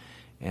God.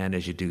 And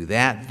as you do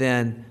that,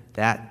 then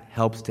that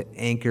helps to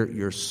anchor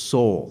your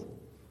soul.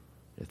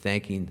 You're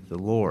thanking the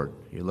Lord.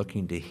 You're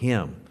looking to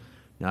Him.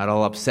 You're not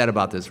all upset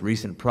about this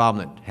recent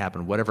problem that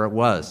happened, whatever it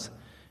was.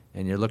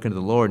 And you're looking to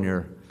the Lord and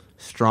you're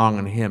strong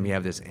in Him. You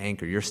have this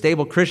anchor. You're a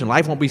stable Christian.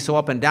 Life won't be so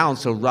up and down,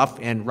 so rough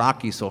and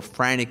rocky, so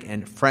frantic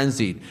and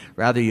frenzied.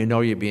 Rather, you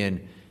know you're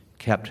being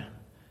kept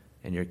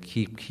and you're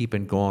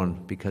keeping going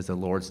because the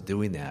Lord's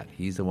doing that.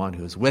 He's the one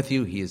who's with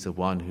you. He is the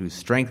one who's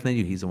strengthening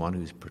you. He's the one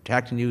who's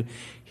protecting you.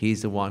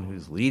 He's the one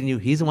who's leading you.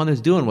 He's the one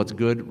who's doing what's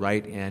good,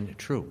 right, and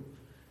true.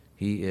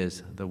 He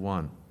is the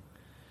one.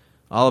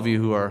 All of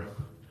you who are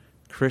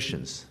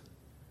Christians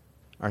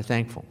are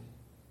thankful.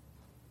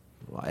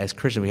 As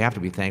Christians, we have to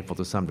be thankful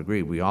to some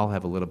degree. We all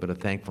have a little bit of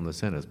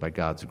thankfulness in us by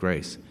God's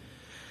grace.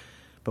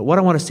 But what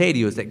I want to say to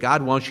you is that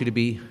God wants you to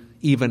be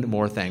even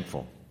more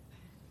thankful.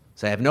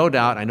 So I have no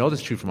doubt, I know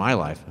this is true for my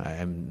life, I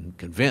am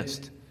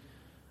convinced.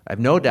 I have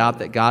no doubt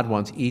that God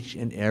wants each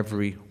and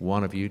every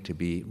one of you to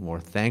be more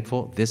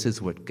thankful. This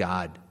is what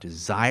God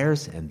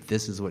desires, and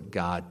this is what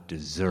God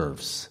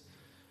deserves.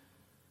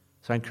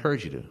 So I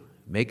encourage you to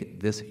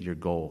make this your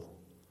goal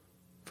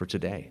for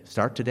today.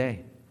 Start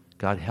today.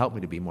 God, help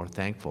me to be more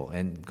thankful.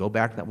 And go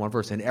back to that one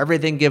verse. And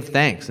everything give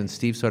thanks. And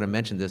Steve sort of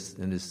mentioned this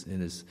in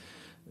his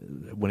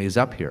when he was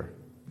up here.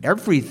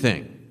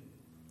 Everything.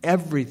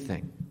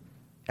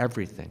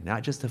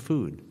 Not just the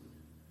food,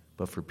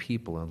 but for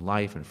people and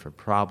life and for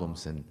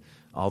problems and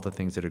all the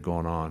things that are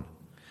going on.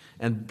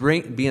 And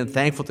being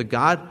thankful to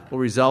God will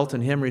result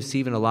in Him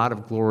receiving a lot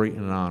of glory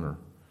and honor.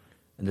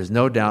 And there's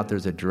no doubt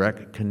there's a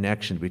direct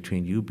connection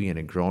between you being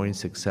a growing,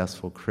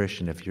 successful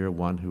Christian if you're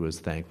one who is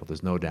thankful.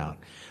 There's no doubt.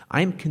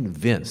 I'm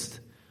convinced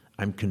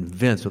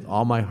with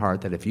all my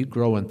heart that if you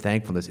grow in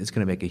thankfulness, it's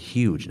going to make a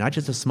huge, not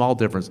just a small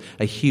difference,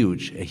 a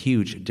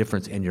huge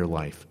difference in your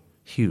life.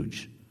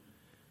 Huge.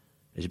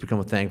 As you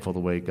become thankful the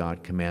way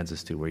God commands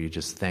us to, where you're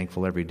just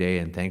thankful every day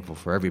and thankful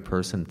for every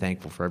person,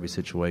 thankful for every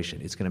situation,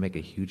 it's going to make a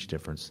huge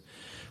difference.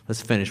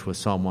 Let's finish with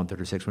Psalm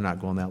 136. We're not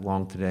going that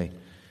long today.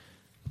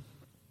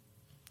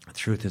 The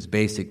truth is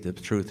basic. The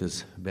truth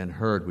has been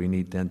heard. We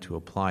need then to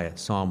apply it.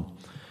 Psalm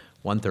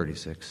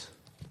 136.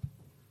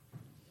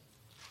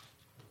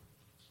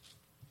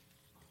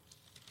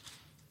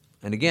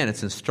 And again,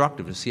 it's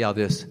instructive to see how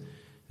this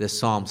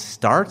psalm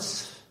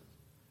starts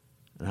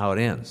and how it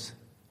ends.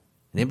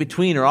 And in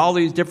between are all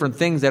these different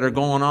things that are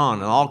going on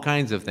and all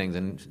kinds of things.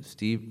 And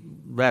Steve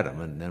read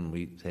them. And then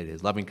we say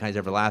His loving kindness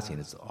everlasting.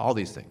 It's all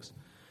these things.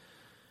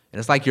 And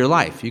it's like your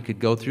life. You could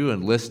go through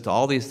and list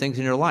all these things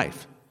in your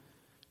life.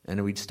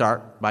 And we'd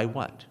start by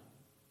what?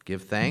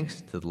 Give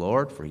thanks to the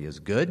Lord, for He is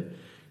good.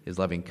 His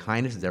loving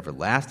kindness is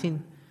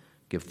everlasting.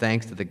 Give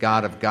thanks to the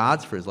God of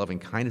gods, for His loving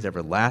kindness is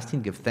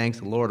everlasting. Give thanks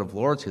to the Lord of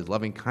lords, His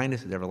loving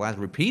kindness is everlasting.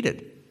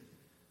 Repeated.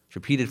 It's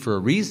repeated for a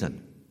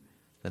reason.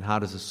 Then how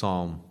does the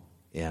psalm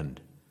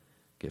end?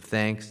 Give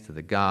thanks to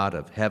the God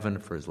of heaven,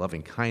 for His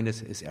loving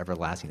kindness is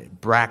everlasting. It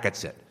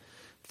brackets it.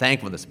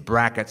 Thankfulness,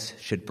 brackets,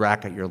 should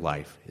bracket your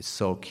life. It's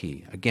so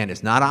key. Again,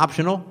 it's not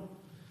optional.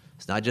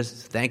 It's not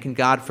just thanking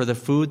God for the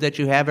food that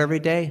you have every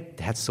day.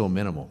 That's so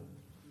minimal.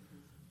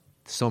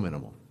 So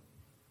minimal.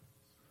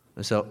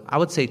 And so I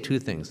would say two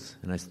things.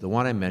 And the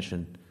one I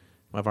mentioned,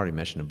 well, I've already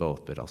mentioned them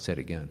both, but I'll say it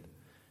again,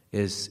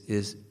 is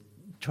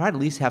try to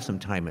at least have some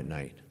time at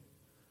night.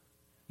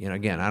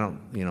 Again, I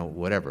don't,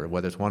 whatever,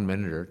 whether it's 1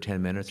 minute or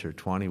 10 minutes or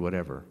 20,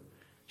 whatever.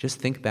 Just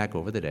think back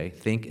over the day.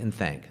 Think and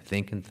thank.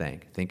 Think and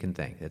thank. Think and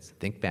thank. That's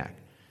think back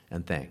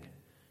and thank.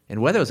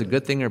 And whether it was a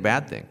good thing or a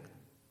bad thing,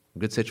 a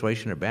good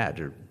situation or bad,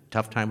 or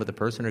tough time with a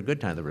person or a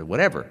good time with a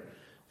whatever,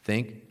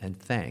 think and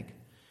thank.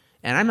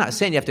 And I'm not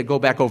saying you have to go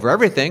back over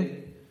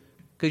everything,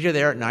 because you're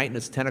there at night and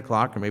it's 10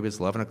 o'clock or maybe it's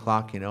 11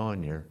 o'clock,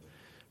 and you're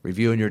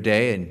reviewing your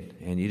day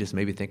and you just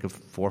maybe think of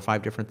 4 or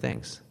 5 different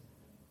things.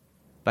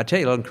 But I tell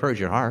you, it'll encourage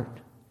your heart.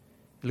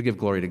 It'll give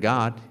glory to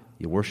God.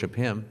 You worship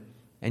Him,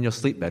 and you'll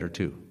sleep better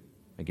too.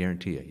 I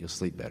guarantee you, you'll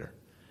sleep better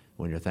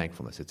when you're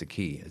thankfulness. It's a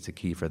key. It's a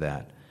key for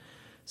that.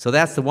 So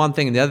that's the one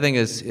thing. And the other thing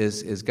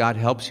is God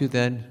helps you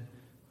then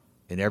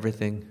in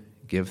everything.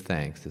 Give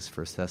thanks. This is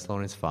 1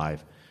 Thessalonians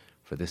 5.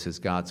 For this is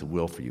God's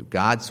will for you.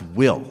 God's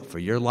will for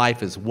your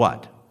life is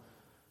what?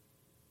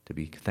 To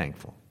be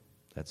thankful.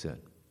 That's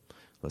it.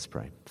 Let's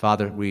pray.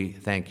 Father, we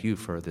thank You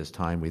for this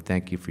time. We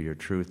thank You for Your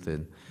truth.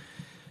 And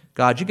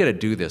God, You got to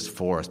do this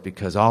for us,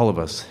 because all of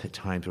us at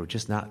times we're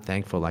just not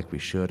thankful like we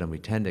should, and we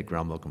tend to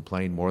grumble,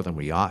 complain more than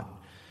we ought,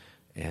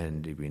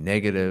 and to be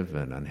negative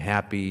and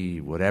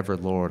unhappy, whatever.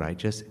 Lord, I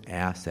just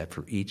ask that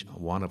for each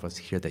one of us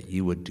here that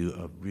You would do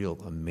a real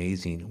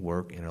amazing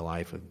work in our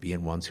life of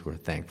being ones who are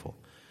thankful.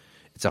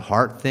 It's a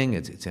heart thing.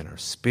 It's in our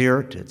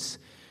spirit. It's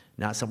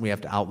not something we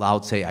have to out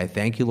loud say, I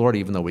thank You, Lord,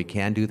 even though we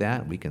can do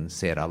that. We can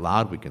say it out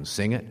loud. We can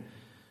sing it.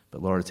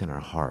 But Lord, it's in our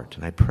heart.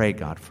 And I pray,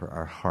 God, for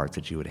our hearts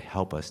that You would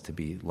help us to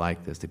be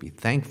like this, to be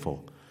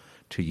thankful,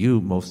 to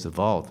you most of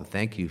all, to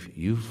thank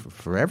you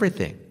for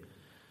everything,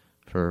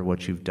 for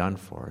what you've done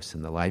for us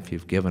and the life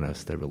you've given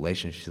us, the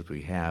relationships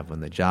we have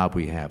and the job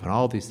we have and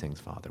all these things,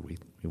 Father. We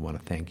want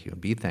to thank you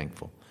and be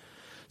thankful.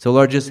 So,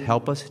 Lord, just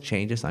help us,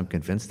 change us. I'm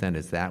convinced then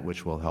it's that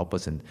which will help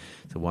us. And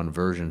the one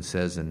version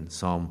says in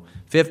Psalm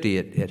 50,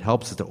 it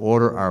helps us to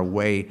order our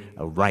way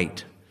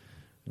aright.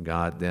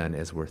 God then,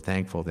 as we're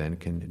thankful, then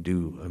can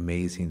do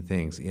amazing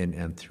things in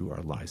and through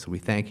our lives. So we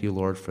thank you,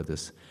 Lord, for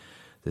this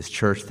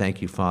church.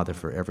 Thank you, Father,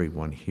 for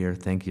everyone here.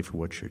 Thank you for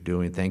what you're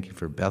doing. Thank you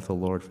for Bethel,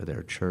 Lord, for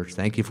their church.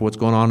 Thank you for what's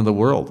going on in the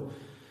world.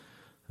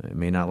 We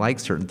may not like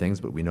certain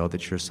things, but we know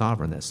that you're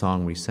sovereign. That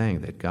song we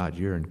sang, that God,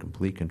 you're in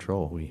complete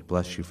control. We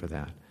bless you for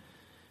that.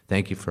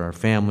 Thank you for our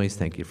families.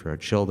 Thank you for our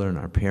children,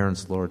 our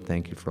parents, Lord.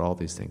 Thank you for all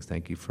these things.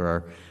 Thank you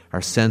for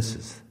our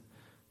senses.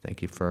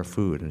 Thank you for our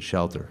food and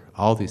shelter.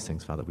 All these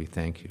things, Father, we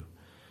thank you.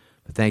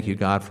 But thank you,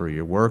 God, for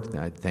your work.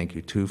 I thank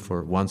you, too,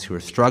 for ones who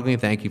are struggling.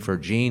 Thank you for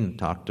Jean.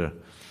 Talked to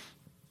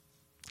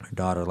her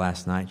daughter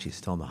last night. She's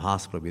still in the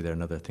hospital. Be there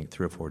another, I think,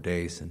 3 or 4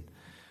 days. And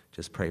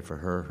just pray for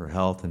her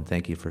health. And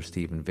thank you for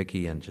Steve and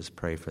Vicki. And just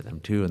pray for them,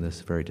 too, in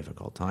this very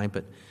difficult time.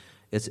 But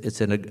it's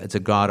a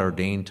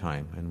God-ordained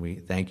time. And we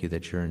thank you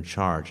that you're in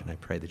charge. And I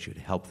pray that you'd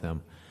help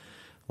them,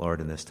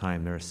 Lord, in this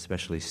time there,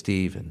 especially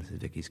Steve. And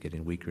Vicki's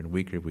getting weaker and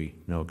weaker. We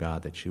know,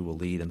 God, that you will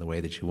lead in the way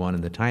that you want,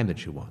 in the time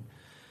that you want.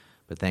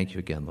 But thank you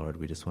again, Lord.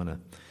 We just want to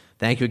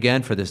thank you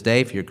again for this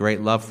day, for your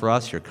great love for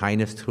us, your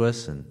kindness to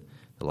us, and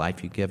the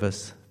life you give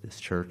us, this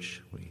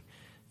church. We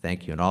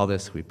thank you in all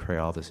this. We pray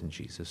all this in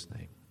Jesus'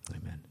 name.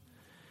 Amen.